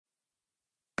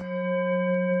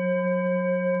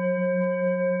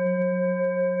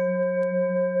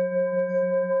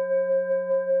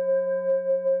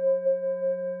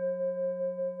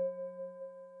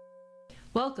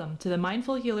Welcome to the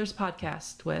Mindful Healers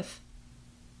podcast with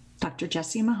Dr.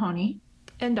 Jessie Mahoney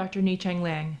and Dr. Ni-Cheng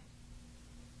Liang.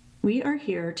 We are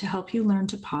here to help you learn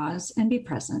to pause and be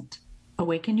present,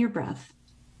 awaken your breath,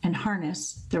 and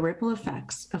harness the ripple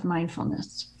effects of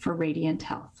mindfulness for radiant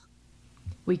health.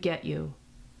 We get you.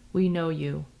 We know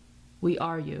you. We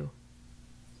are you.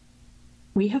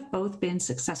 We have both been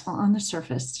successful on the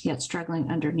surface, yet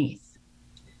struggling underneath.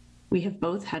 We have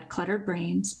both had cluttered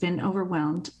brains, been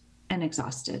overwhelmed, and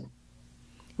exhausted.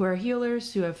 We're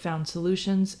healers who have found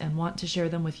solutions and want to share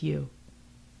them with you.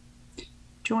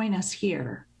 Join us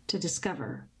here to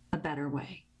discover a better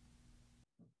way.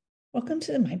 Welcome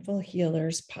to the Mindful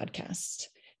Healers podcast.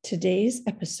 Today's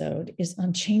episode is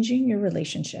on changing your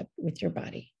relationship with your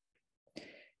body.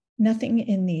 Nothing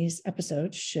in these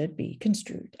episodes should be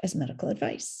construed as medical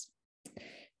advice.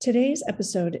 Today's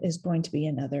episode is going to be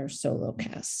another solo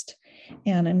cast,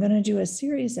 and I'm going to do a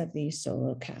series of these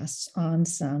solo casts on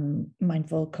some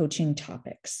mindful coaching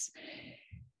topics.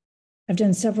 I've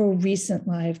done several recent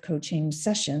live coaching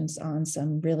sessions on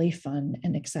some really fun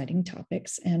and exciting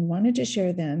topics and wanted to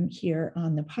share them here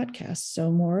on the podcast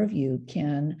so more of you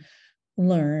can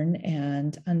learn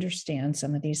and understand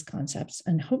some of these concepts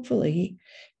and hopefully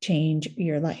change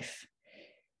your life.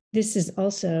 This is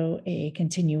also a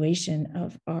continuation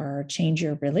of our Change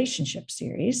Your Relationship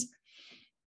series,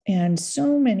 and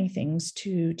so many things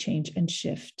to change and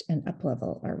shift and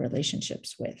up-level our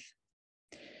relationships with.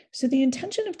 So the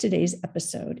intention of today's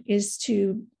episode is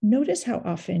to notice how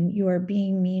often you are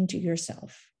being mean to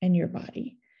yourself and your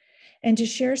body, and to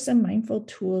share some mindful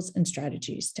tools and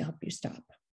strategies to help you stop.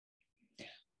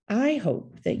 I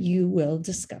hope that you will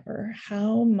discover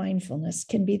how mindfulness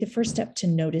can be the first step to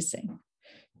noticing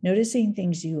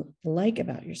things you like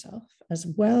about yourself, as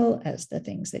well as the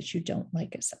things that you don't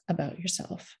like about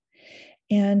yourself,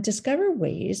 and discover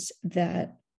ways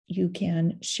that you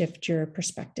can shift your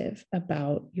perspective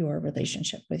about your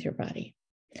relationship with your body.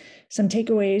 Some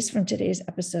takeaways from today's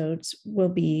episodes will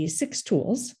be 6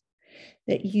 tools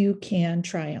that you can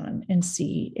try on and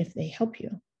see if they help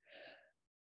you.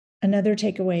 Another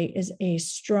takeaway is a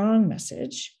strong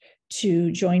message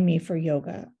to join me for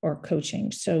yoga or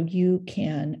coaching so you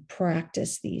can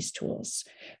practice these tools.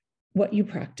 What you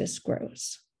practice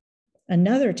grows.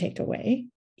 Another takeaway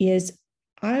is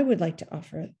I would like to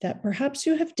offer that perhaps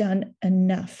you have done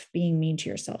enough being mean to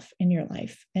yourself in your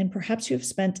life, and perhaps you have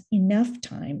spent enough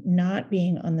time not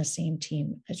being on the same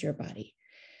team as your body.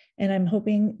 And I'm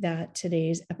hoping that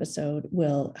today's episode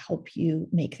will help you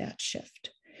make that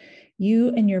shift. You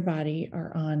and your body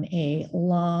are on a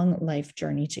long life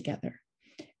journey together,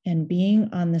 and being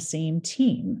on the same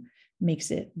team makes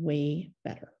it way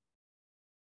better.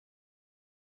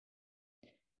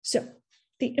 So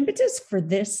the impetus for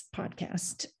this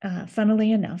podcast,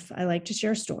 funnily enough, I like to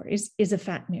share stories, is a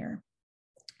fat mirror.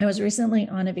 I was recently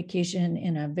on a vacation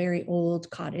in a very old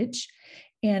cottage,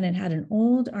 and it had an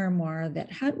old armoire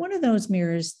that had one of those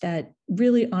mirrors that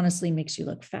really honestly makes you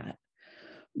look fat.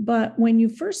 But when you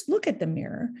first look at the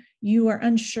mirror, you are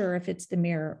unsure if it's the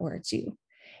mirror or it's you.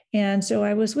 And so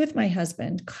I was with my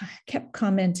husband, kept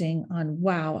commenting on,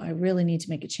 wow, I really need to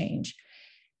make a change.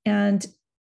 And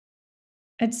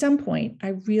at some point, I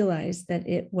realized that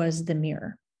it was the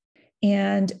mirror,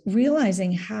 and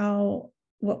realizing how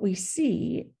what we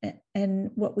see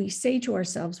and what we say to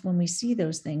ourselves when we see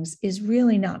those things is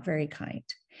really not very kind.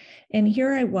 And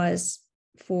here I was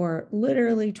for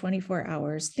literally 24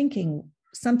 hours thinking,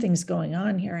 something's going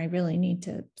on here. I really need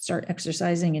to start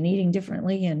exercising and eating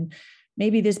differently. And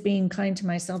maybe this being kind to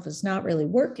myself is not really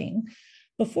working,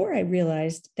 before I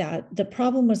realized that the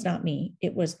problem was not me,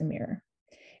 it was the mirror.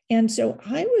 And so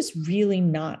I was really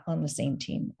not on the same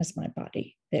team as my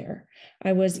body there.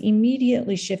 I was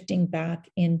immediately shifting back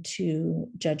into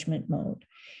judgment mode.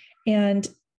 And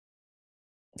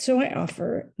so I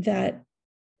offer that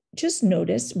just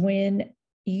notice when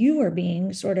you are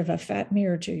being sort of a fat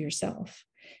mirror to yourself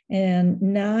and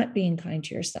not being kind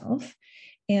to yourself,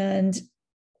 and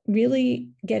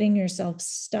really getting yourself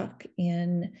stuck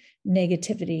in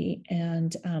negativity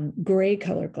and gray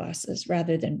colored glasses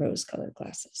rather than rose colored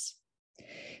glasses.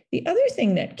 The other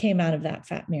thing that came out of that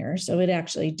fat mirror, so it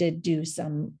actually did do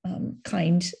some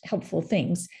kind, helpful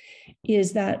things,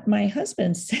 is that my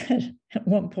husband said at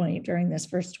one point during this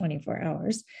first 24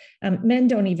 hours, men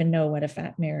don't even know what a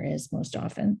fat mirror is most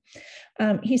often.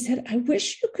 He said, I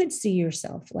wish you could see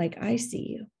yourself like I see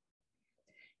you.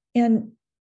 And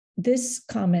this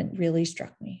comment really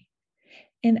struck me.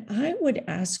 And I would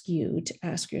ask you to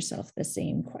ask yourself the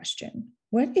same question.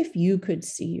 What if you could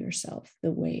see yourself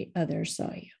the way others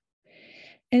saw you?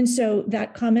 And so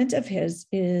that comment of his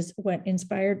is what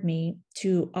inspired me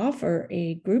to offer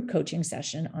a group coaching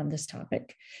session on this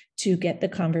topic to get the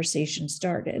conversation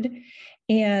started,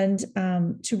 and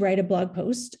to write a blog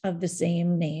post of the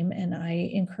same name. And I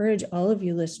encourage all of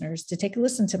you listeners to take a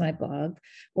listen to my blog,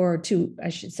 or to, I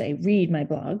should say, read my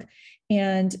blog.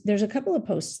 And there's a couple of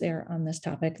posts there on this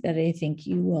topic that I think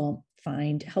you will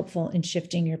find helpful in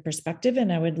shifting your perspective.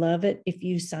 And I would love it if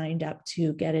you signed up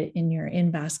to get it in your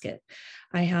in basket.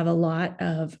 I have a lot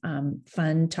of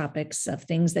fun topics of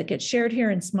things that get shared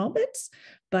here in small bits,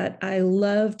 but I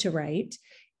love to write.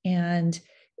 And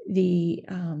the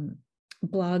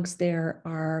blogs there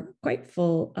are quite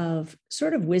full of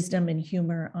sort of wisdom and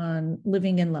humor on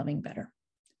living and loving better.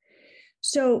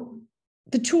 So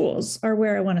the tools are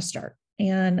where I want to start.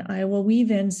 And I will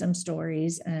weave in some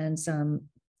stories and some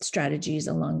strategies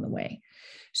along the way.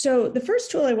 So the first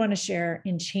tool I want to share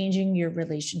in changing your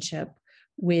relationship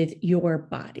with your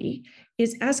body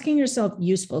is asking yourself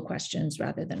useful questions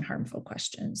rather than harmful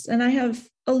questions. And I have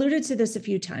alluded to this a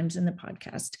few times in the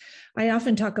podcast. I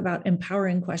often talk about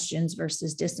empowering questions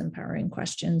versus disempowering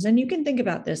questions. And you can think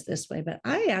about this way, but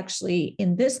I actually,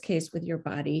 in this case with your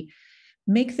body,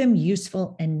 make them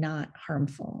useful and not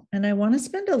harmful. And I want to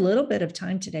spend a little bit of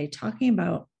time today talking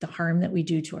about the harm that we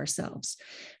do to ourselves.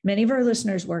 Many of our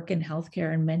listeners work in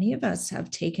healthcare, and many of us have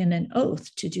taken an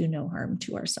oath to do no harm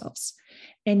to ourselves.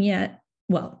 And yet,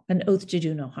 well, an oath to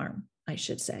do no harm, I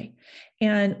should say.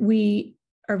 And we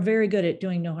are very good at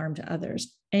doing no harm to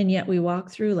others. And yet we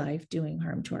walk through life doing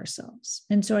harm to ourselves.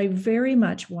 And so I very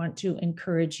much want to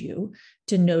encourage you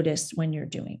to notice when you're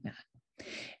doing that.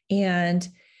 And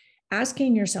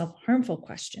asking yourself harmful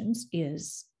questions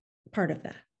is part of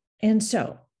that. And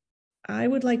so I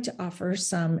would like to offer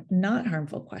some not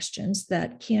harmful questions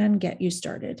that can get you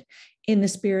started in the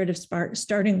spirit of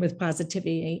starting with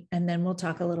positivity. And then we'll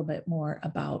talk a little bit more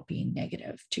about being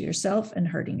negative to yourself and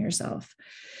hurting yourself.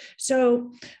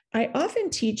 So I often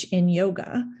teach in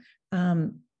yoga,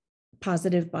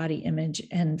 positive body image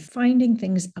and finding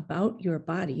things about your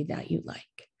body that you like.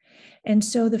 And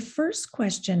so the first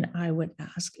question I would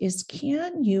ask is,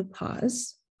 can you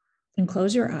pause and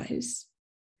close your eyes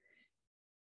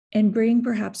and bring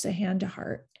perhaps a hand to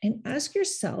heart and ask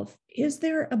yourself, is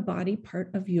there a body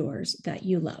part of yours that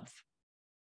you love?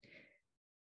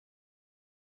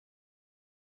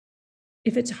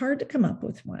 If it's hard to come up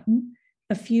with one,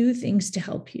 a few things to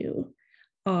help you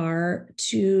are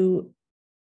to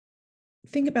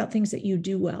think about things that you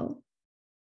do well.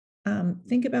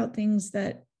 Think about things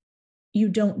that you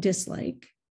don't dislike.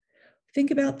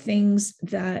 Think about things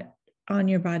that on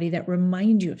your body that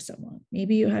remind you of someone.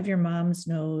 Maybe you have your mom's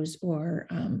nose, or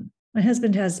my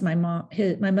husband has my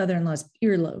mother-in-law's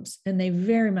earlobes, and they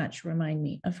very much remind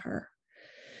me of her.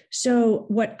 So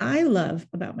what I love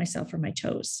about myself are my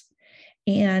toes.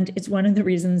 And it's one of the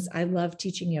reasons I love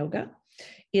teaching yoga,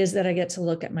 is that I get to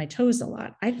look at my toes a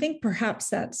lot. I think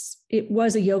perhaps it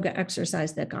was a yoga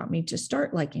exercise that got me to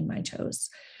start liking my toes.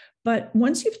 But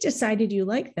once you've decided you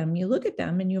like them, you look at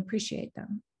them and you appreciate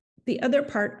them. The other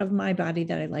part of my body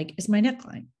that I like is my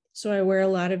neckline. So I wear a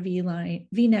lot of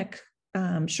V-neck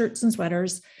shirts and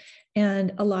sweaters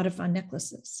and a lot of fun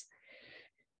necklaces.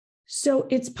 So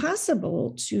it's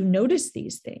possible to notice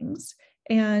these things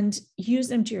and use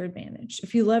them to your advantage.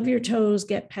 If you love your toes,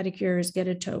 get pedicures, get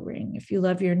a toe ring. If you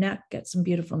love your neck, get some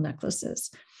beautiful necklaces.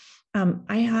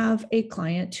 I have a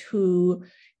client who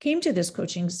came to this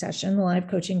coaching session, the live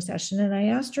coaching session, and I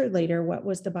asked her later what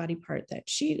was the body part that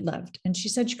she loved. And she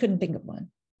said she couldn't think of one.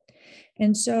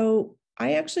 And so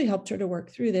I actually helped her to work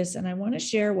through this. And I want to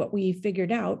share what we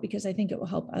figured out because I think it will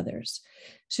help others.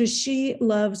 So she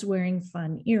loves wearing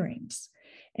fun earrings.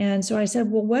 And so I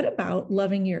said, well, what about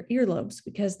loving your earlobes?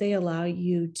 Because they allow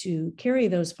you to carry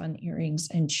those fun earrings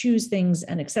and choose things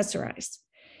and accessorize.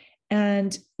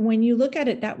 And when you look at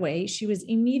it that way, she was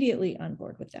immediately on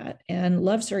board with that and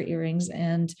loves her earrings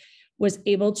and was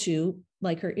able to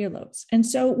like her earlobes. And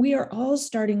so we are all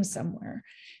starting somewhere.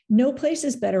 No place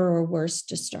is better or worse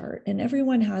to start. And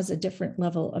everyone has a different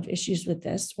level of issues with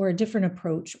this, or a different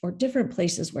approach, or different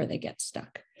places where they get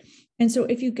stuck. And so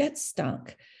if you get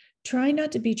stuck, try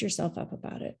not to beat yourself up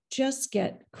about it. Just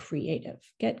get creative,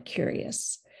 get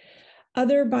curious.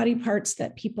 Other body parts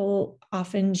that people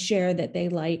often share that they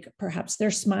like, perhaps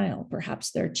their smile,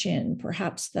 perhaps their chin,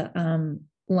 perhaps the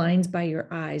lines by your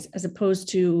eyes, as opposed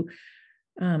to,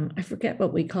 I forget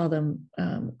what we call them,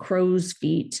 crow's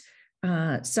feet.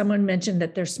 Someone mentioned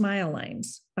that they're smile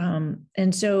lines.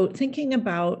 And so thinking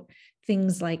about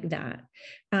things like that.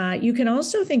 You can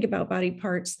also think about body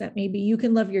parts that maybe you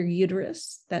can love your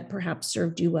uterus that perhaps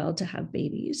served you well to have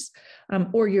babies,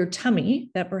 or your tummy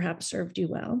that perhaps served you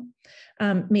well.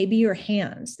 Maybe your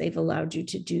hands, they've allowed you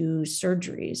to do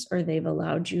surgeries, or they've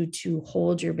allowed you to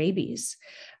hold your babies,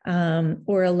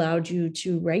 or allowed you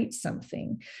to write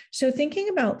something. So thinking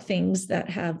about things that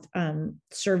have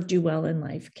served you well in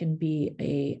life can be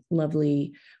a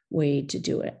lovely way to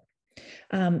do it.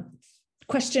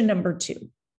 Question number 2,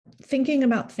 thinking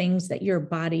about things that your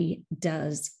body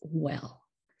does well.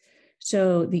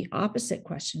 So the opposite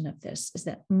question of this is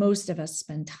that most of us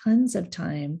spend tons of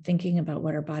time thinking about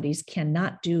what our bodies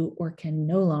cannot do or can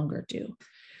no longer do.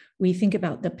 We think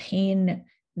about the pain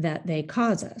that they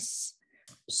cause us.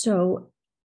 So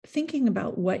thinking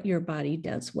about what your body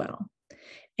does well.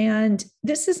 And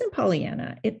this isn't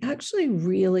Pollyanna. It actually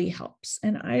really helps.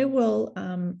 And I will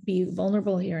be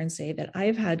vulnerable here and say that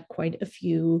I've had quite a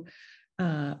few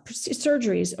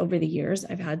surgeries over the years.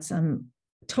 I've had some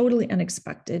totally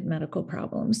unexpected medical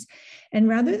problems. And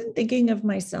rather than thinking of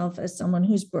myself as someone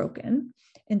who's broken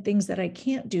and things that I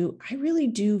can't do, I really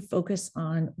do focus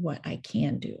on what I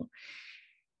can do.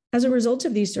 As a result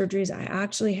of these surgeries, I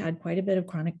actually had quite a bit of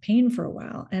chronic pain for a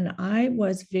while, and I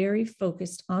was very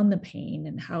focused on the pain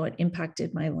and how it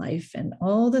impacted my life and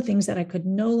all the things that I could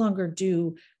no longer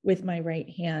do with my right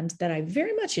hand that I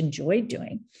very much enjoyed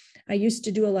doing. I used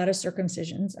to do a lot of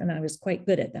circumcisions, and I was quite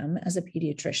good at them as a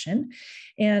pediatrician.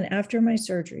 And after my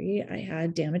surgery, I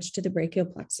had damage to the brachial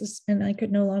plexus, and I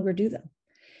could no longer do them.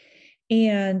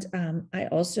 And I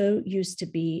also used to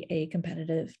be a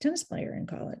competitive tennis player in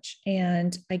college,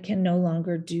 and I can no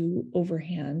longer do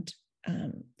overhand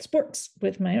sports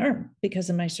with my arm because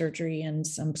of my surgery and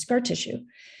some scar tissue.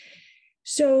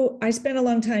 So I spent a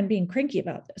long time being cranky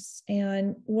about this.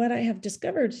 And what I have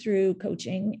discovered through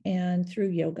coaching and through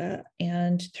yoga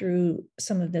and through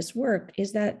some of this work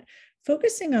is that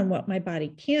focusing on what my body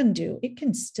can do, it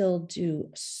can still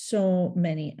do so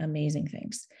many amazing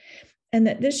things. And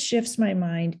that this shifts my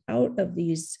mind out of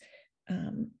these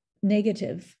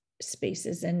negative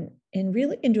spaces and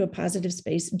really into a positive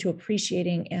space, into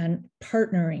appreciating and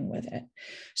partnering with it.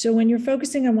 So when you're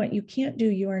focusing on what you can't do,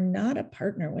 you are not a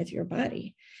partner with your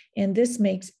body. And this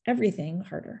makes everything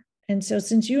harder. And so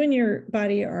since you and your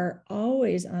body are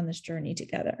always on this journey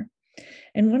together,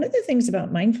 and one of the things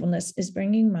about mindfulness is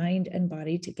bringing mind and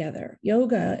body together.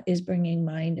 Yoga is bringing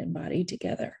mind and body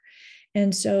together.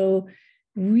 And so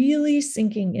really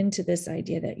sinking into this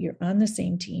idea that you're on the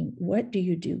same team. What do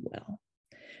you do well?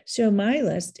 So my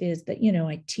list is that,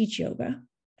 I teach yoga.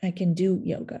 I can do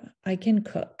yoga. I can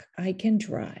cook. I can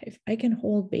drive. I can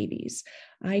hold babies.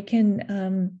 I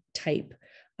can type.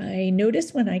 I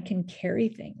notice when I can carry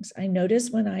things. I notice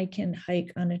when I can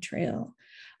hike on a trail.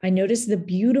 I notice the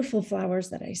beautiful flowers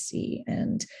that I see.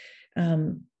 And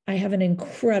I have an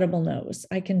incredible nose.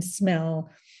 I can smell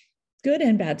good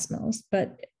and bad smells,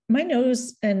 but my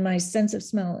nose and my sense of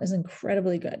smell is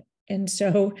incredibly good. And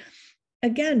so,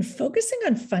 again, focusing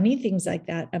on funny things like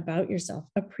that about yourself,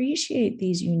 appreciate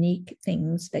these unique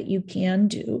things that you can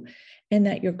do and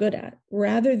that you're good at,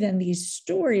 rather than these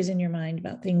stories in your mind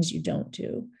about things you don't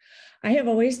do. I have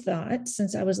always thought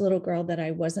since I was a little girl that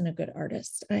I wasn't a good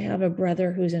artist. I have a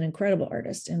brother who's an incredible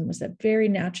artist and was very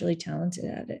naturally talented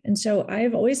at it. And so I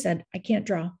have always said, I can't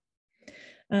draw.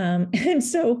 And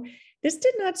so this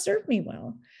did not serve me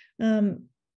well.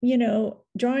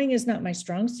 Drawing is not my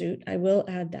strong suit. I will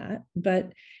add that,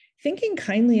 but thinking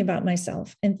kindly about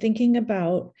myself and thinking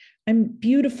about, I'm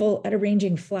beautiful at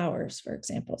arranging flowers, for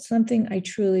example, something I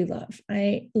truly love.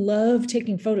 I love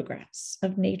taking photographs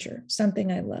of nature,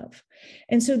 something I love.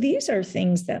 And so these are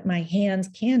things that my hands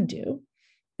can do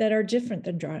that are different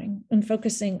than drawing, and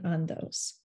focusing on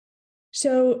those.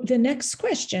 So the next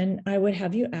question I would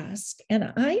have you ask,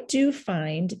 and I do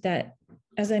find that,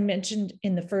 as I mentioned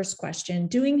in the first question,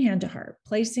 doing hand to heart,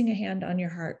 placing a hand on your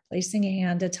heart, placing a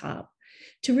hand atop,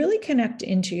 to really connect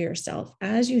into yourself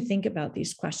as you think about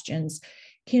these questions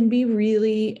can be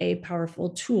really a powerful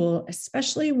tool,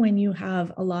 especially when you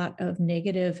have a lot of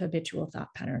negative habitual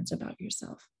thought patterns about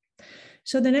yourself.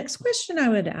 So the next question I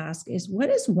would ask is, what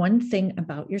is one thing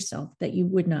about yourself that you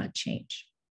would not change?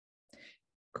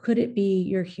 Could it be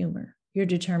your humor, your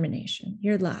determination,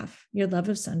 your laugh, your love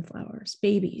of sunflowers,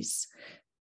 babies,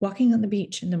 walking on the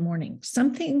beach in the morning,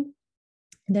 something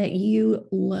that you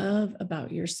love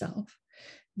about yourself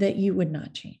that you would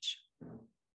not change?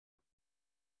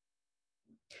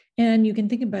 And you can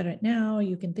think about it now,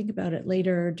 you can think about it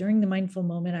later. During the mindful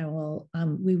moment,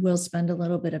 we will spend a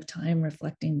little bit of time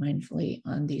reflecting mindfully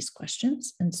on these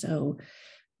questions. And so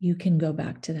you can go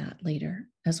back to that later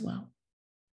as well.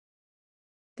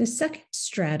 The second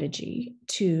strategy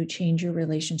to change your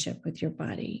relationship with your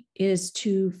body is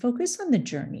to focus on the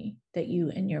journey that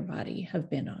you and your body have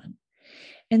been on.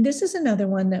 And this is another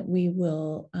one that we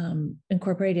will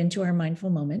incorporate into our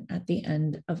mindful moment at the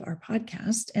end of our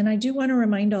podcast. And I do want to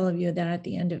remind all of you that at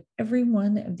the end of every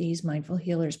one of these Mindful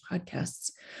Healers podcasts,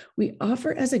 we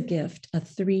offer as a gift a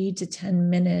 3 to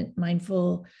 10 minute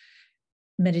mindful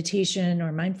meditation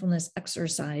or mindfulness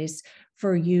exercise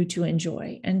for you to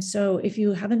enjoy. And so if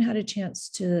you haven't had a chance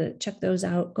to check those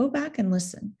out, go back and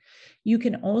listen. You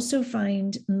can also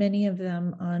find many of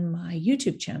them on my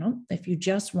YouTube channel if you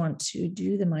just want to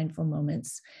do the mindful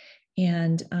moments.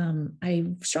 And I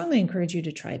strongly encourage you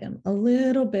to try them. A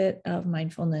little bit of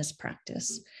mindfulness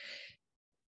practice.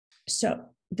 So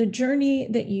the journey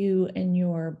that you and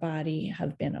your body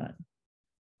have been on.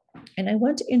 And I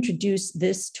want to introduce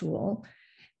this tool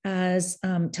as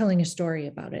telling a story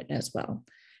about it as well.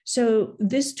 So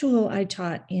this tool I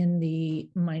taught in the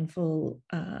mindful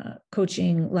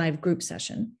coaching live group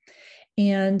session.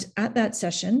 And at that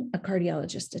session, a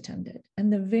cardiologist attended.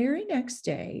 And the very next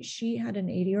day, she had an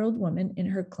 80-year-old woman in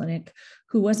her clinic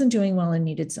who wasn't doing well and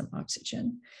needed some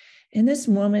oxygen. And this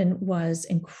woman was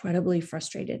incredibly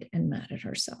frustrated and mad at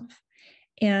herself.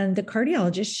 And the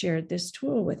cardiologist shared this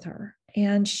tool with her.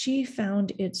 And she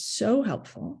found it so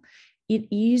helpful. It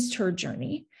eased her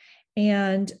journey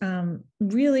and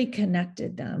really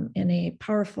connected them in a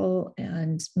powerful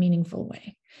and meaningful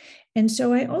way. And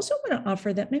so I also want to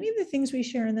offer that many of the things we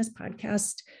share in this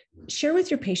podcast, share with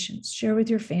your patients, share with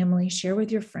your family, share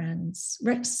with your friends,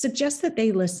 suggest that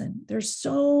they listen. There's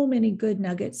so many good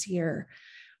nuggets here.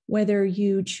 Whether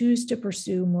you choose to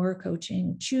pursue more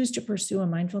coaching, choose to pursue a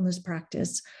mindfulness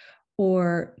practice,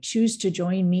 or choose to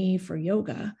join me for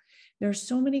yoga, there are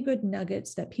so many good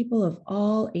nuggets that people of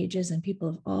all ages and people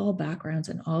of all backgrounds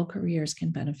and all careers can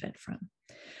benefit from.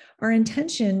 Our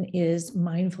intention is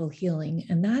mindful healing,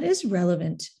 and that is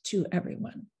relevant to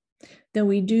everyone. Though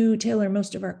we do tailor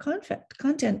most of our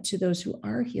content to those who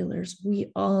are healers,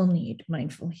 we all need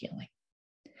mindful healing.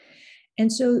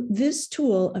 And so this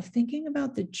tool of thinking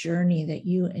about the journey that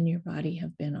you and your body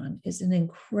have been on is an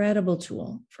incredible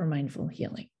tool for mindful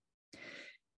healing.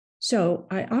 So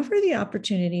I offer the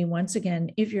opportunity, once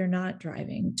again, if you're not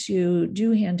driving, to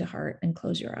do hand to heart and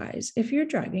close your eyes. If you're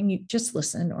driving, you just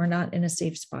listen or not in a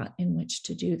safe spot in which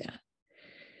to do that.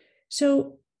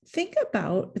 So think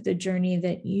about the journey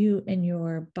that you and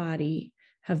your body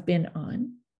have been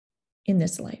on in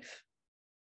this life.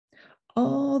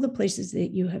 All the places that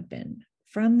you have been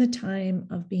from the time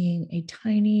of being a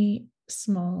tiny,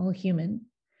 small human,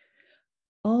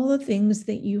 all the things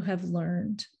that you have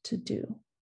learned to do.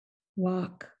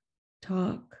 Walk,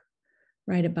 talk,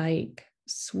 ride a bike,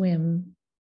 swim.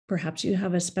 Perhaps you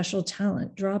have a special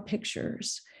talent, draw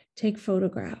pictures, take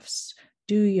photographs,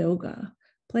 do yoga,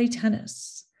 play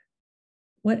tennis,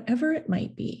 whatever it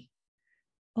might be.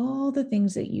 All the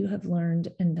things that you have learned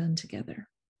and done together.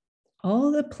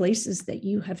 All the places that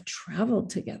you have traveled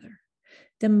together.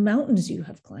 The mountains you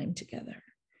have climbed together.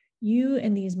 You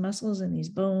and these muscles and these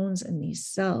bones and these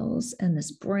cells and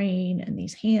this brain and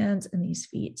these hands and these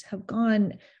feet have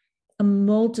gone a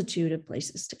multitude of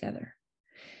places together.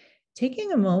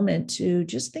 Taking a moment to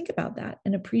just think about that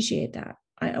and appreciate that.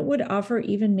 I would offer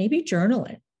even maybe journal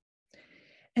it.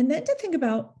 And then to think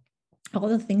about all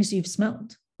the things you've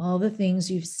smelled, all the things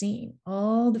you've seen,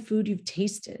 all the food you've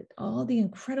tasted, all the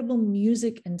incredible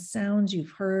music and sounds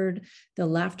you've heard, the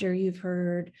laughter you've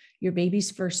heard, your baby's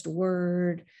first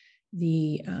word,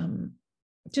 the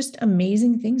just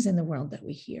amazing things in the world that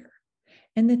we hear,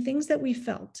 and the things that we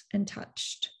felt and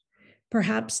touched.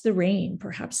 Perhaps the rain,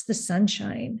 perhaps the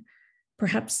sunshine,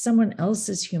 perhaps someone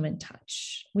else's human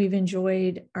touch. We've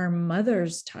enjoyed our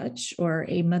mother's touch or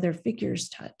a mother figure's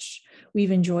touch.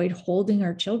 We've enjoyed holding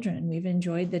our children. We've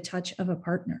enjoyed the touch of a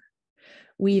partner.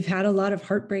 We've had a lot of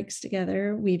heartbreaks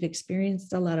together. We've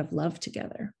experienced a lot of love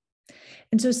together.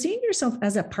 And so seeing yourself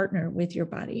as a partner with your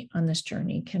body on this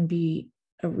journey can be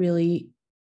a really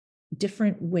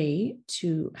different way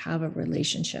to have a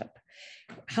relationship.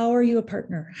 How are you a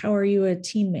partner? How are you a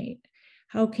teammate?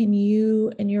 How can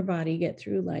you and your body get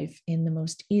through life in the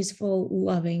most easeful,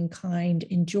 loving, kind,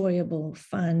 enjoyable,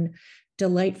 fun,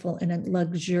 delightful, and a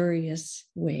luxurious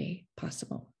way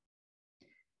possible?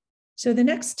 So the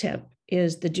next tip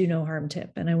is the do no harm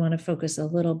tip, and I want to focus a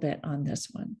little bit on this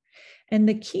one. And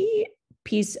the key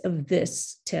piece of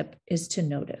this tip is to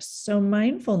notice. So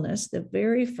mindfulness, the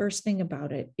very first thing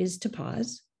about it is to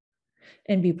pause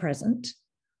and be present.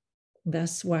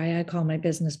 That's why I call my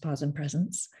business Pause and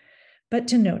Presence. But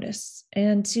to notice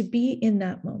and to be in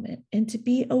that moment and to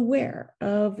be aware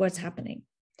of what's happening.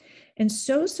 And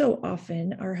so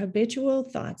often our habitual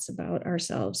thoughts about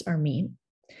ourselves are mean.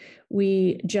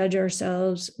 We judge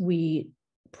ourselves, we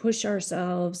push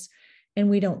ourselves, and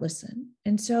we don't listen.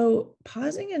 And so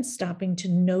pausing and stopping to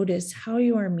notice how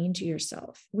you are mean to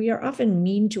yourself. We are often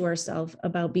mean to ourselves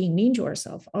about being mean to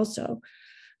ourselves also.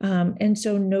 And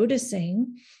so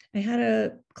noticing, I had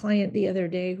a client the other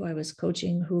day who I was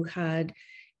coaching who had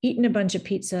eaten a bunch of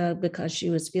pizza because she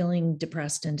was feeling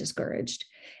depressed and discouraged.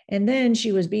 And then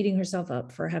she was beating herself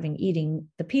up for having eaten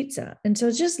the pizza. And so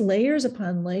it's just layers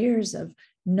upon layers of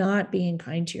not being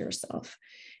kind to yourself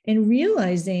and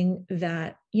realizing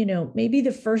that, maybe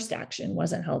the first action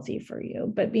wasn't healthy for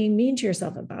you, but being mean to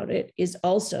yourself about it is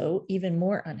also even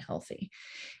more unhealthy.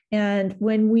 And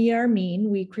when we are mean,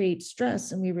 we create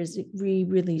stress and we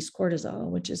release cortisol,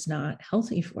 which is not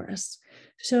healthy for us.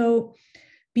 So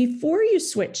before you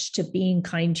switch to being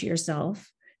kind to yourself,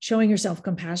 showing yourself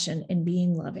compassion and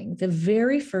being loving, the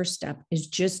very first step is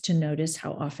just to notice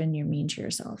how often you're mean to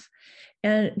yourself.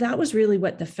 And that was really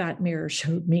what the fat mirror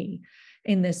showed me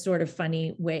in this sort of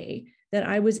funny way, that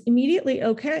I was immediately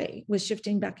okay with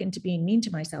shifting back into being mean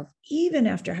to myself, even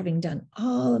after having done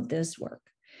all of this work.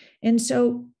 And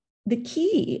so the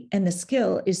key and the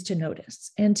skill is to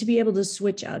notice and to be able to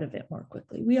switch out of it more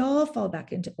quickly. We all fall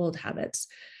back into old habits,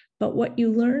 but what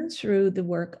you learn through the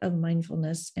work of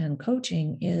mindfulness and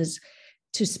coaching is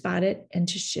to spot it and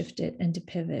to shift it and to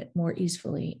pivot more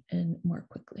easily and more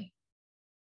quickly.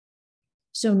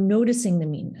 So noticing the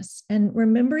meanness and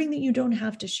remembering that you don't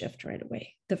have to shift right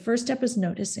away. The first step is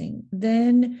noticing,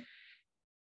 then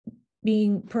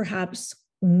being perhaps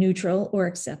neutral or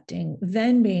accepting,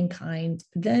 then being kind,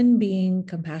 then being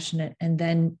compassionate, and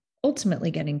then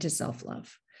ultimately getting to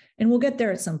self-love. And we'll get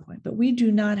there at some point, but we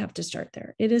do not have to start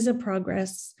there. It is a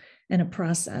progress and a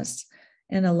process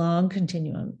and a long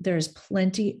continuum. There's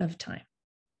plenty of time.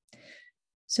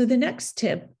 So the next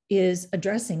tip is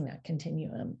addressing that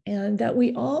continuum and that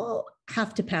we all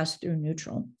have to pass through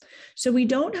neutral. So we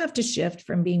don't have to shift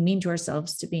from being mean to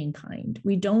ourselves to being kind.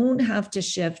 We don't have to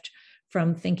shift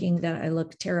from thinking that I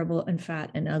look terrible and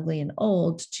fat and ugly and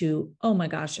old to, oh my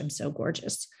gosh, I'm so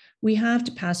gorgeous. We have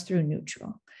to pass through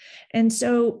neutral. And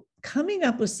so coming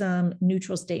up with some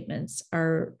neutral statements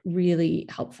are really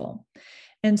helpful.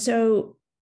 And so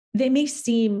they may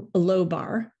seem a low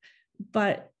bar,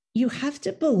 but you have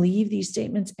to believe these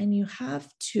statements and you have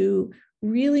to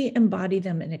really embody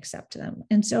them and accept them.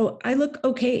 And so I look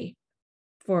okay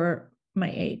for my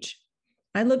age.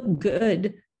 I look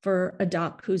good for a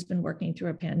doc who's been working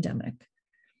through a pandemic.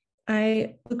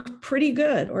 I look pretty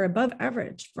good or above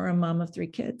average for a mom of 3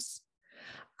 kids.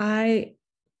 I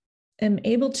am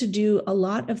able to do a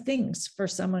lot of things for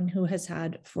someone who has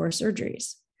had 4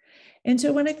 surgeries. And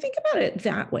so when I think about it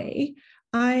that way,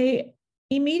 I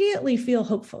immediately feel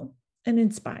hopeful and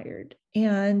inspired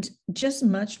and just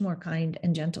much more kind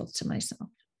and gentle to myself.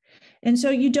 And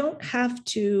so you don't have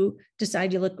to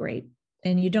decide you look great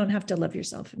and you don't have to love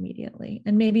yourself immediately.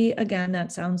 And maybe, again,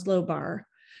 that sounds low bar,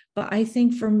 but I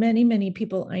think for many, many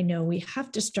people I know, we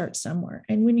have to start somewhere.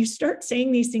 And when you start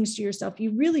saying these things to yourself,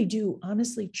 you really do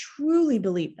honestly, truly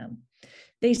believe them.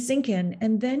 They sink in,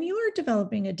 and then you are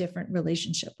developing a different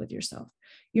relationship with yourself.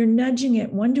 You're nudging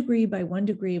it 1 degree by 1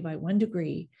 degree by 1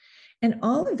 degree. And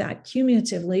all of that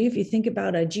cumulatively, if you think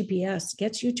about a GPS,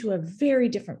 gets you to a very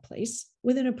different place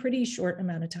within a pretty short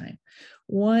amount of time.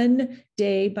 1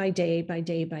 day by day by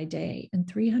day by day. And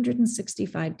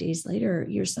 365 days later,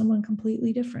 you're someone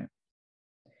completely different.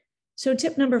 So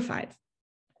tip number 5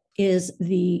 is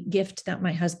the gift that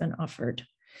my husband offered.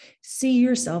 See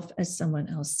yourself as someone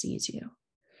else sees you.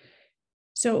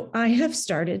 So I have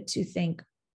started to think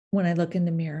when I look in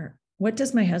the mirror, what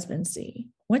does my husband see?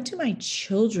 What do my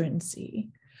children see?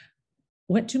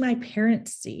 What do my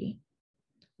parents see?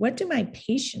 What do my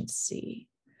patients see?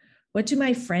 What do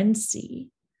my friends see?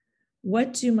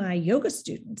 What do my yoga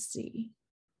students see?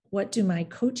 What do my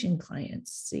coaching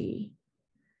clients see?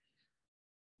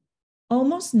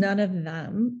 Almost none of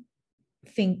them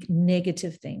think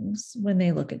negative things when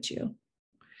they look at you.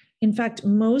 In fact,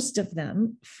 most of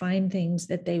them find things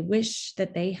that they wish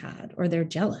that they had, or they're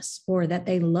jealous, or that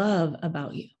they love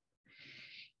about you.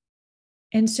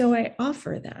 And so I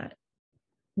offer that.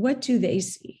 What do they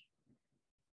see?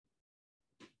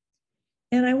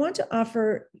 And I want to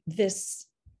offer this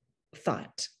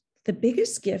thought. The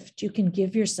biggest gift you can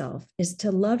give yourself is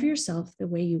to love yourself the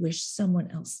way you wish someone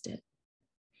else did.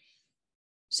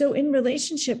 So in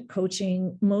relationship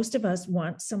coaching, most of us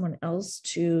want someone else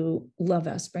to love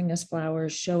us, bring us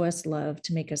flowers, show us love,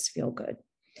 to make us feel good.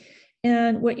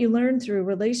 And what you learn through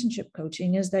relationship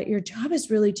coaching is that your job is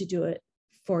really to do it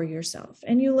for yourself.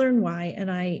 And you learn why.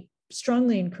 And I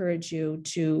strongly encourage you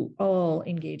to all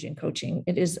engage in coaching.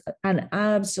 It is an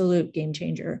absolute game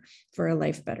changer for a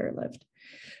life better lived.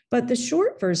 But the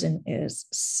short version is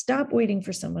stop waiting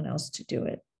for someone else to do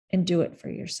it and do it for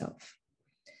yourself.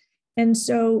 And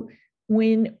so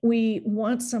when we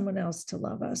want someone else to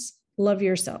love us, love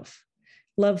yourself.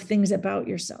 Love things about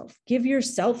yourself. Give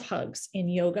yourself hugs. In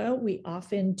yoga, we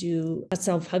often do a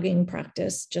self-hugging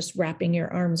practice, just wrapping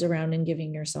your arms around and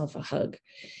giving yourself a hug.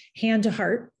 Hand to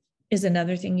heart is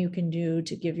another thing you can do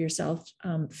to give yourself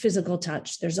physical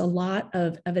touch. There's a lot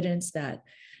of evidence that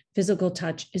physical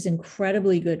touch is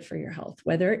incredibly good for your health,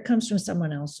 whether it comes from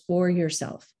someone else or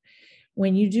yourself.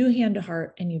 When you do hand to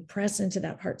heart and you press into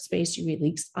that heart space, you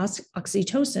release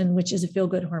oxytocin, which is a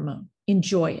feel-good hormone.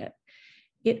 Enjoy it.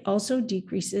 It also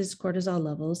decreases cortisol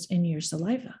levels in your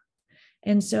saliva.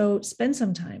 And so spend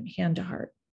some time hand to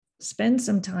heart. Spend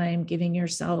some time giving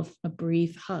yourself a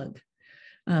brief hug.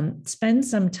 Spend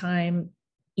some time,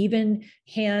 even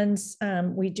hands.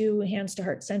 We do hands to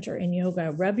heart center in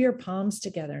yoga. Rub your palms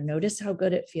together. Notice how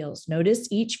good it feels. Notice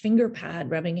each finger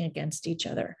pad rubbing against each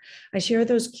other. I share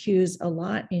those cues a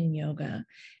lot in yoga,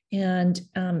 and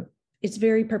it's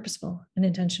very purposeful and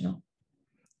intentional.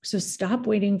 So stop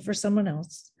waiting for someone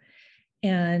else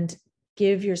and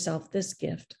give yourself this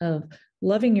gift of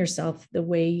loving yourself the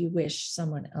way you wish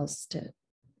someone else did.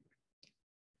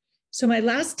 So my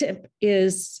last tip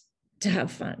is to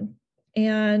have fun.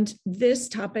 And this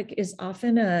topic is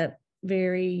often a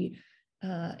very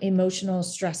emotional,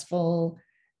 stressful,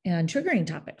 and triggering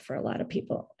topic for a lot of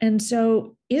people. And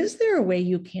so is there a way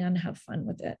you can have fun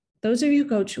with it? Those of you who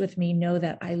coach with me know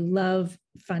that I love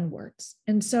fun words.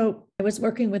 And so I was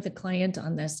working with a client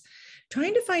on this,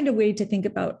 trying to find a way to think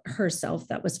about herself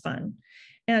that was fun.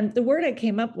 And the word I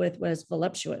came up with was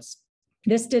voluptuous.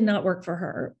 This did not work for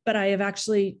her, but I have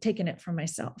actually taken it for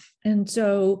myself. And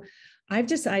so I've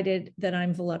decided that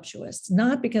I'm voluptuous,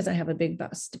 not because I have a big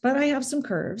bust, but I have some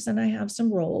curves and I have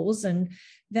some rolls. And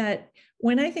that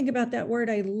when I think about that word,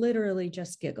 I literally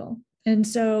just giggle. And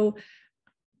so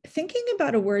thinking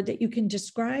about a word that you can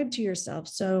describe to yourself.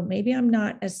 So maybe I'm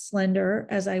not as slender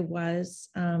as I was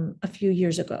a few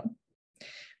years ago,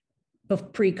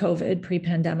 pre-COVID,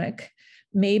 pre-pandemic.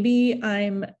 Maybe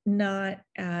I'm not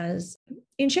as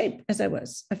in shape as I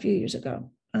was a few years ago.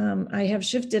 I have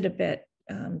shifted a bit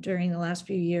during the last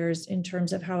few years in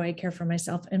terms of how I care for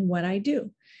myself and what I do.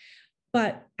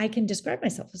 But I can describe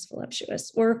myself as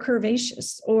voluptuous or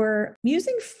curvaceous, or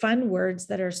using fun words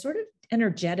that are sort of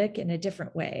energetic in a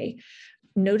different way,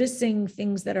 noticing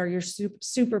things that are your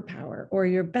superpower or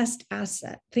your best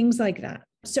asset, things like that.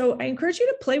 So I encourage you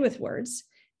to play with words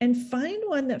and find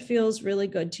one that feels really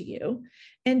good to you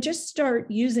and just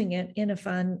start using it in a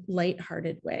fun,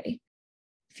 lighthearted way.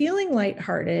 Feeling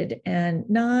lighthearted and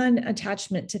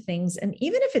non-attachment to things, and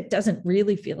even if it doesn't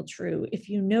really feel true, if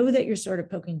you know that you're sort of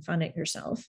poking fun at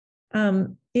yourself,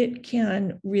 it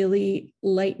can really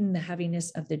lighten the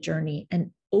heaviness of the journey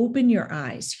and open your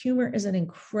eyes. Humor is an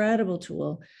incredible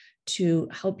tool to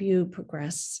help you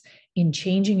progress in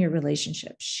changing your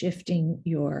relationship, shifting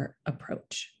your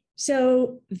approach.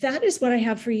 So that is what I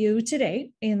have for you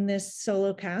today in this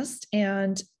solo cast,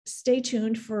 and stay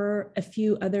tuned for a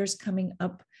few others coming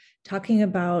up, talking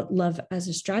about love as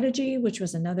a strategy, which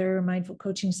was another mindful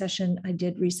coaching session I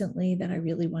did recently that I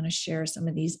really want to share some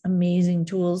of these amazing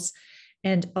tools,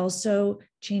 and also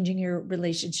changing your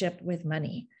relationship with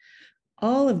money.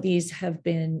 All of these have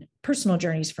been personal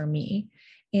journeys for me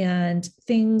and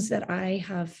things that I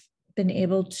have been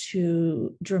able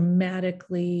to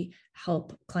dramatically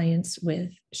help clients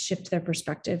with shift their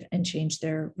perspective and change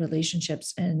their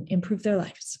relationships and improve their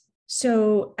lives.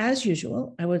 So as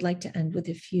usual, I would like to end with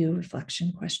a few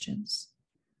reflection questions.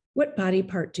 What body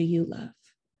part do you love?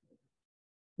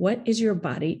 What is your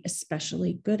body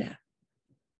especially good at?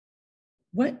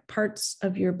 What parts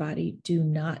of your body do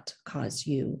not cause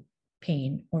you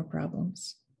pain or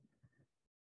problems?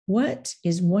 What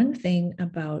is one thing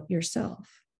about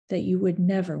yourself that you would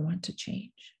never want to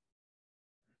change?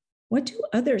 What do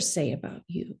others say about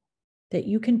you that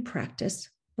you can practice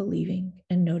believing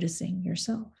and noticing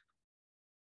yourself?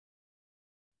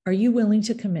 Are you willing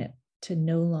to commit to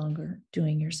no longer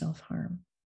doing yourself harm?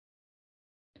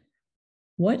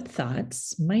 What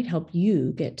thoughts might help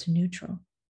you get to neutral?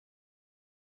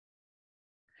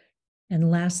 And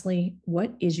lastly,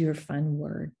 what is your fun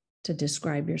word to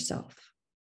describe yourself,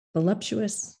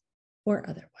 voluptuous or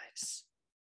otherwise?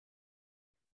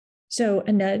 So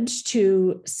a nudge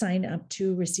to sign up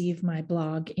to receive my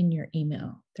blog in your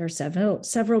email. There are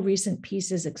several recent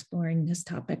pieces exploring this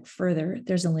topic further.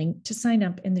 There's a link to sign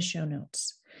up in the show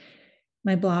notes.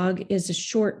 My blog is a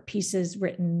short pieces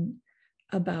written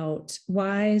about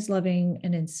wise, loving,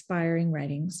 and inspiring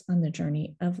writings on the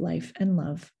journey of life and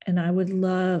love, and I would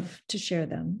love to share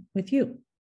them with you.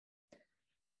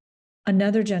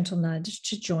 Another gentle nudge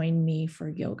to join me for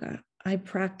yoga. I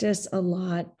practice a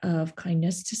lot of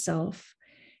kindness to self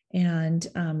and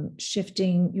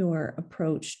shifting your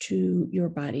approach to your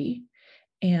body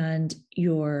and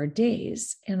your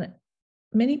days. And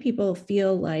many people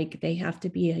feel like they have to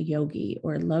be a yogi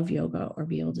or love yoga or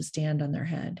be able to stand on their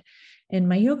head. And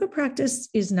my yoga practice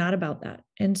is not about that.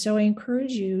 And so I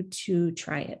encourage you to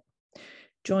try it.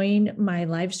 Join my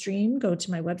live stream, go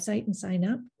to my website and sign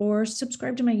up, or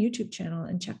subscribe to my YouTube channel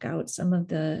and check out some of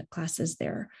the classes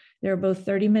there. There are both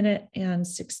 30-minute and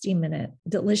 60-minute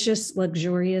delicious,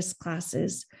 luxurious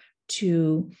classes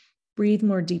to breathe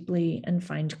more deeply and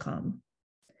find calm.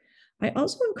 I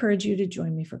also encourage you to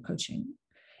join me for coaching.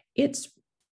 It's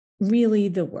really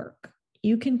the work.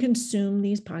 You can consume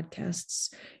these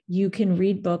podcasts, you can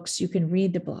read books, you can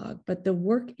read the blog, but the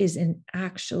work is in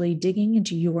actually digging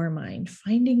into your mind,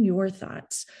 finding your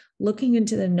thoughts, looking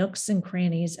into the nooks and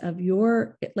crannies of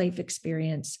your life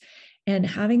experience, and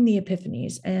having the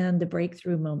epiphanies and the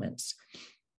breakthrough moments.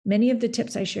 Many of the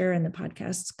tips I share in the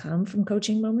podcasts come from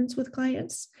coaching moments with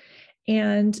clients.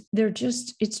 And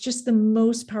it's just the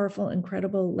most powerful,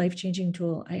 incredible, life-changing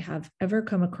tool I have ever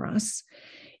come across.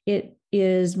 It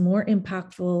is more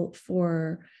impactful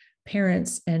for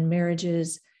parents and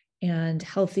marriages and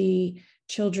healthy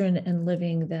children and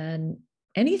living than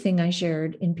anything I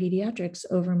shared in pediatrics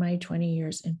over my 20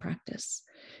 years in practice.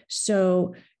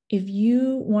 So if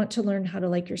you want to learn how to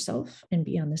like yourself and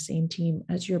be on the same team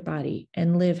as your body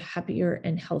and live happier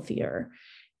and healthier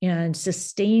and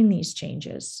sustain these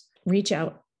changes, reach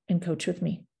out and coach with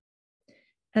me.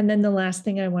 And then the last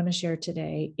thing I want to share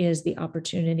today is the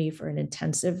opportunity for an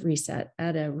intensive reset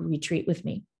at a retreat with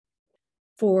me.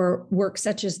 For work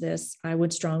such as this, I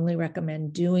would strongly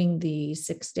recommend doing the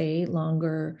 6-day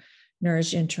longer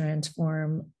Nourish and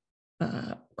Transform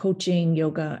coaching,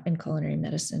 yoga, and culinary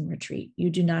medicine retreat. You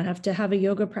do not have to have a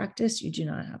yoga practice. You do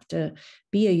not have to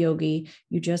be a yogi.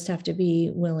 You just have to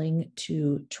be willing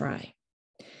to try.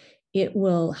 It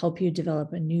will help you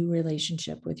develop a new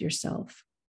relationship with yourself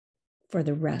for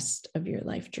the rest of your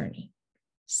life journey.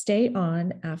 Stay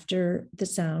on after the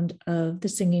sound of the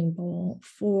singing bowl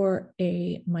for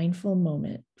a mindful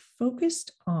moment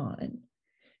focused on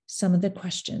some of the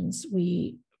questions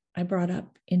I brought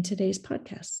up in today's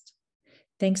podcast.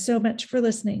 Thanks so much for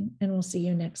listening, and we'll see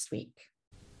you next week.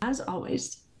 As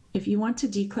always, if you want to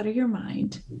declutter your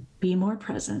mind, be more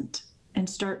present, and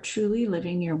start truly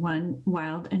living your one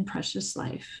wild and precious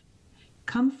life,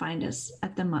 come find us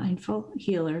at the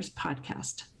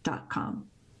mindfulhealerspodcast.com.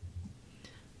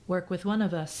 Work with one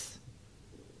of us.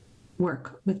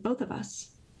 Work with both of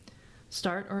us.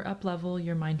 Start or up-level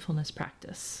your mindfulness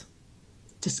practice.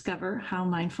 Discover how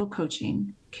mindful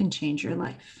coaching can change your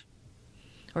life.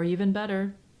 Or even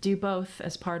better, do both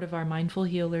as part of our Mindful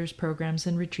Healers programs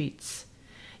and retreats.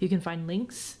 You can find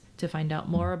links to find out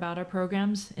more about our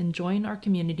programs and join our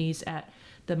communities at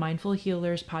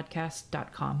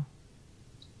themindfulhealerspodcast.com.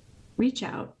 Reach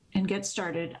out and get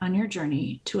started on your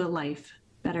journey to a life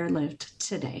better lived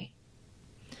today.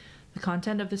 The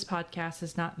content of this podcast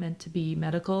is not meant to be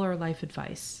medical or life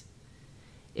advice.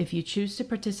 If you choose to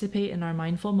participate in our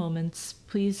mindful moments,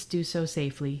 please do so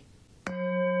safely.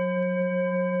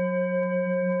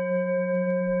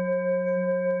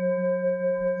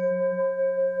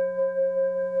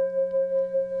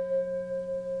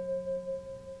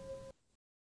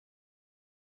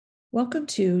 Welcome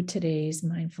to today's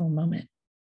mindful moment.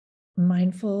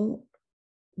 Mindful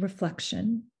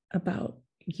reflection about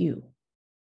you.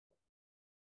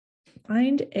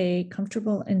 Find a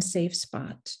comfortable and safe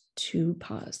spot to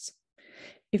pause.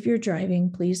 If you're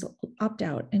driving, please opt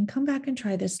out and come back and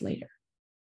try this later.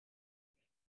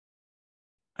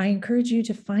 I encourage you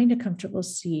to find a comfortable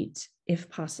seat if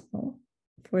possible,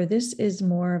 for this is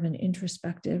more of an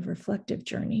introspective, reflective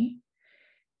journey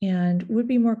and would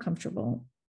be more comfortable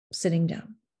sitting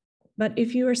down. But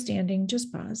if you are standing,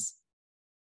 just pause.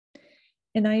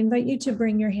 And I invite you to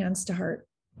bring your hands to heart.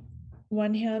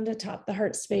 One hand atop the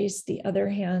heart space, the other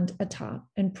hand atop,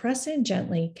 and press in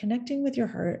gently, connecting with your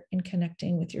heart and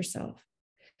connecting with yourself.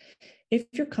 If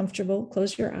you're comfortable,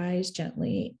 close your eyes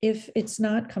gently. If it's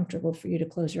not comfortable for you to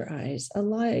close your eyes, a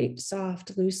light,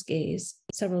 soft, loose gaze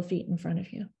several feet in front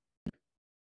of you.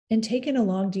 And take in a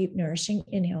long, deep, nourishing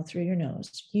inhale through your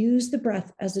nose. Use the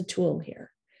breath as a tool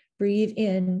here. Breathe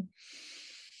in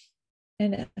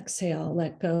and exhale.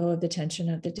 Let go of the tension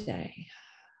of the day.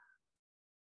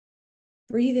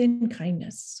 Breathe in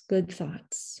kindness, good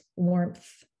thoughts,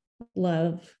 warmth,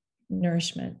 love,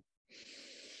 nourishment.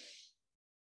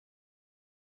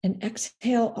 And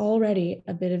exhale already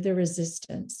a bit of the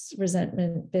resistance,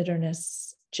 resentment,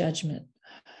 bitterness, judgment.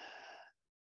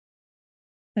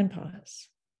 And pause.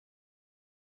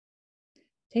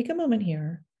 Take a moment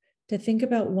here to think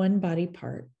about one body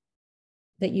part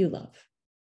that you love.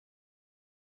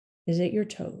 Is it your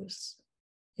toes?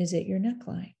 Is it your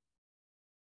neckline?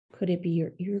 Could it be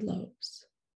your earlobes?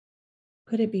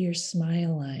 Could it be your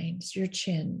smile lines, your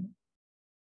chin,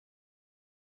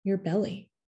 your belly?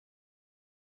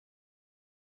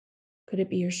 Could it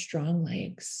be your strong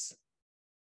legs?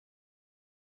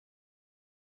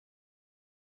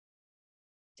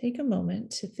 Take a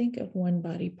moment to think of one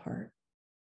body part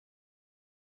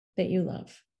that you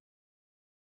love.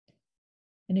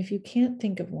 And if you can't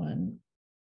think of one,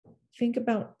 think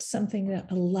about something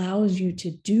that allows you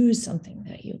to do something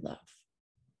that you love.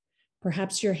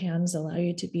 Perhaps your hands allow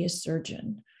you to be a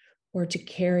surgeon or to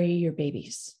carry your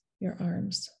babies, your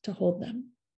arms to hold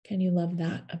them. Can you love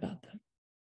that about them?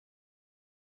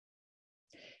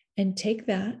 And take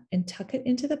that and tuck it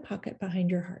into the pocket behind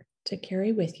your heart to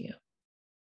carry with you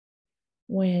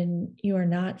when you are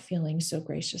not feeling so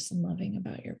gracious and loving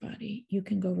about your body. You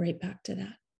can go right back to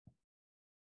that.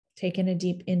 Taking a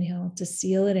deep inhale to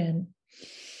seal it in.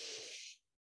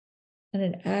 And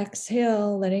an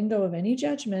exhale, letting go of any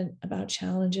judgment about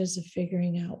challenges of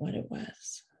figuring out what it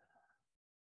was.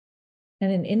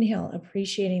 And an inhale,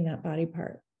 appreciating that body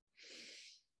part.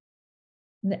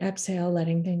 And the exhale,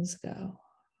 letting things go.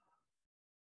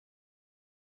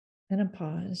 And a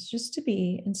pause, just to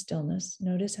be in stillness.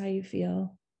 Notice how you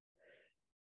feel.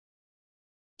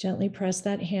 Gently press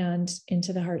that hand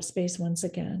into the heart space once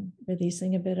again,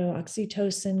 releasing a bit of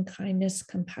oxytocin, kindness,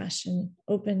 compassion,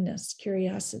 openness,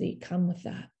 curiosity. Come with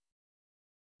that.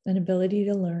 An ability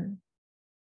to learn.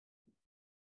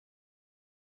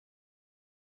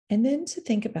 And then to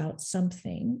think about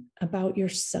something about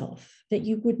yourself that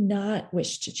you would not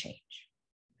wish to change.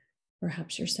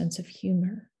 Perhaps your sense of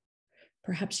humor.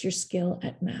 Perhaps your skill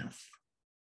at math.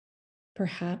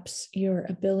 Perhaps your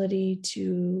ability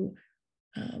to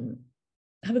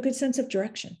have a good sense of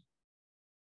direction.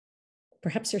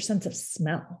 Perhaps your sense of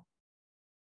smell.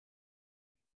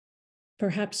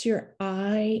 Perhaps your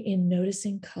eye in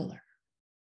noticing color.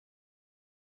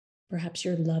 Perhaps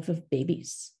your love of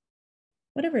babies.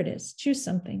 Whatever it is, choose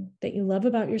something that you love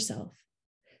about yourself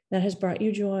that has brought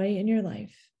you joy in your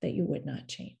life that you would not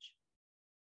change.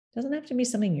 It doesn't have to be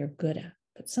something you're good at,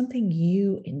 but something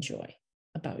you enjoy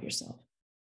about yourself.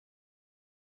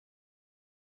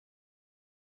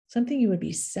 Something you would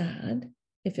be sad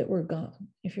if it were gone,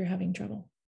 if you're having trouble.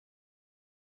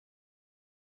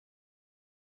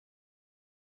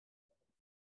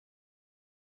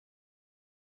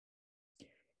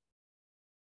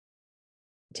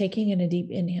 Taking in a deep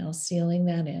inhale, sealing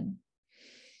that in.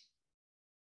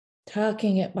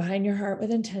 Tucking it behind your heart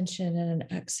with intention, and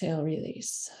an exhale,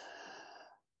 release.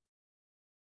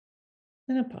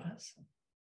 And a pause.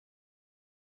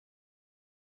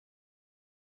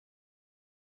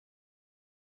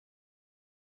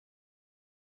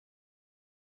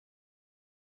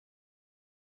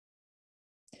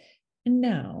 And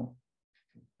now,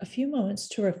 a few moments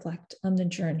to reflect on the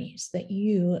journeys that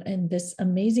you and this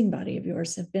amazing body of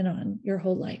yours have been on your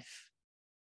whole life.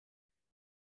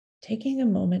 Taking a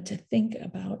moment to think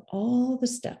about all the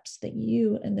steps that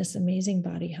you and this amazing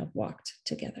body have walked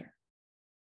together.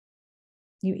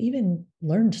 You even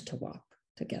learned to walk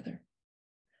together.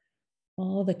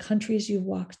 All the countries you've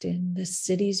walked in, the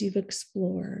cities you've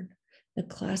explored, the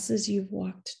classes you've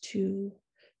walked to,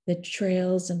 the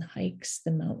trails and hikes,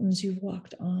 the mountains you've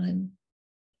walked on,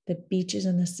 the beaches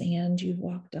and the sand you've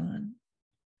walked on.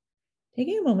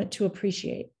 Taking a moment to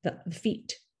appreciate the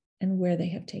feet and where they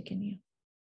have taken you.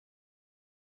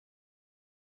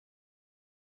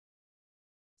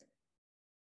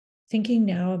 Thinking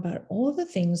now about all the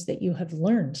things that you have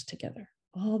learned together,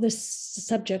 all the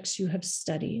subjects you have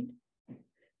studied,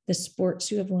 the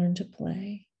sports you have learned to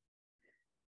play,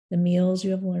 the meals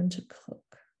you have learned to cook,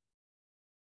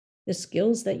 the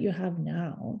skills that you have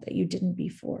now that you didn't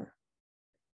before.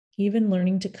 Even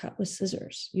learning to cut with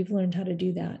scissors, you've learned how to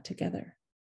do that together.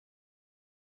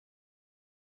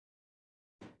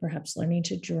 Perhaps learning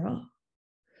to draw,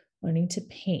 learning to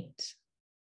paint,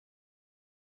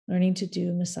 learning to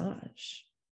do massage.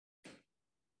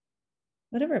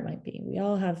 Whatever it might be, we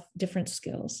all have different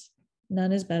skills.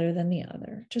 None is better than the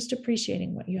other. Just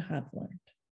appreciating what you have learned.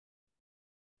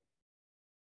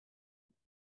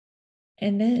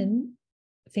 And then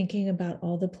thinking about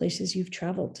all the places you've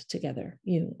traveled together,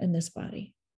 you and this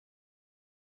body.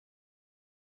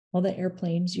 All the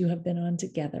airplanes you have been on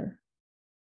together.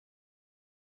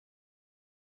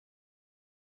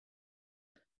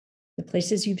 the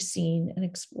places you've seen and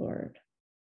explored,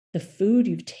 the food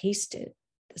you've tasted,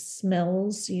 the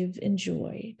smells you've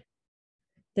enjoyed,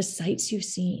 the sights you've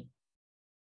seen,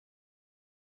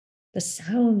 the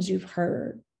sounds you've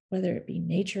heard, whether it be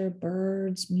nature,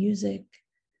 birds, music,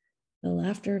 the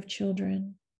laughter of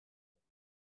children.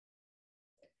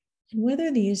 And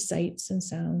whether these sights and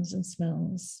sounds and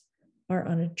smells are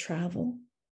on a travel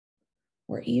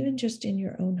or even just in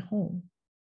your own home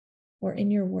or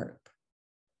in your work,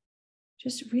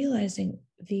 just realizing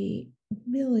the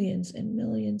millions and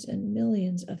millions and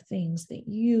millions of things that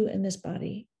you and this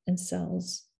body and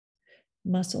cells,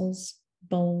 muscles,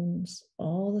 bones,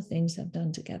 all the things have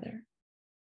done together.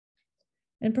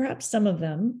 And perhaps some of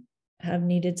them have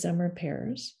needed some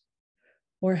repairs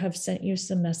or have sent you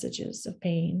some messages of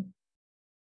pain.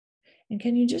 And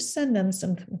can you just send them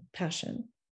some compassion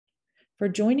for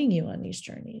joining you on these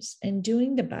journeys and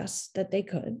doing the best that they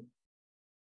could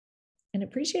and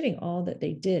appreciating all that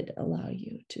they did allow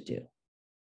you to do?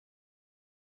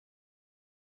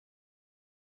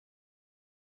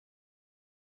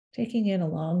 Taking in a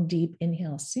long, deep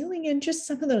inhale, sealing in just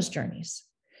some of those journeys,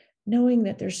 knowing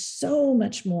that there's so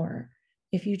much more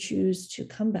if you choose to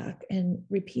come back and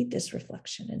repeat this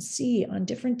reflection and see on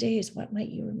different days, what might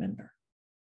you remember?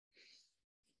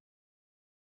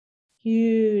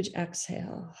 Huge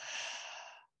exhale.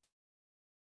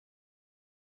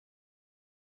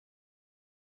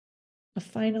 A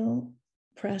final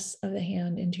press of the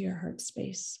hand into your heart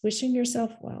space, wishing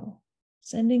yourself well,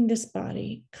 sending this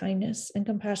body kindness and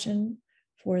compassion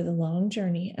for the long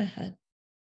journey ahead.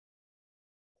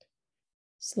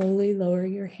 Slowly lower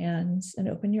your hands and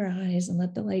open your eyes and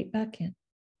let the light back in.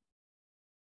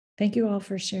 Thank you all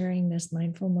for sharing this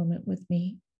mindful moment with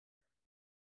me.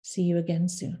 See you again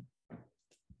soon.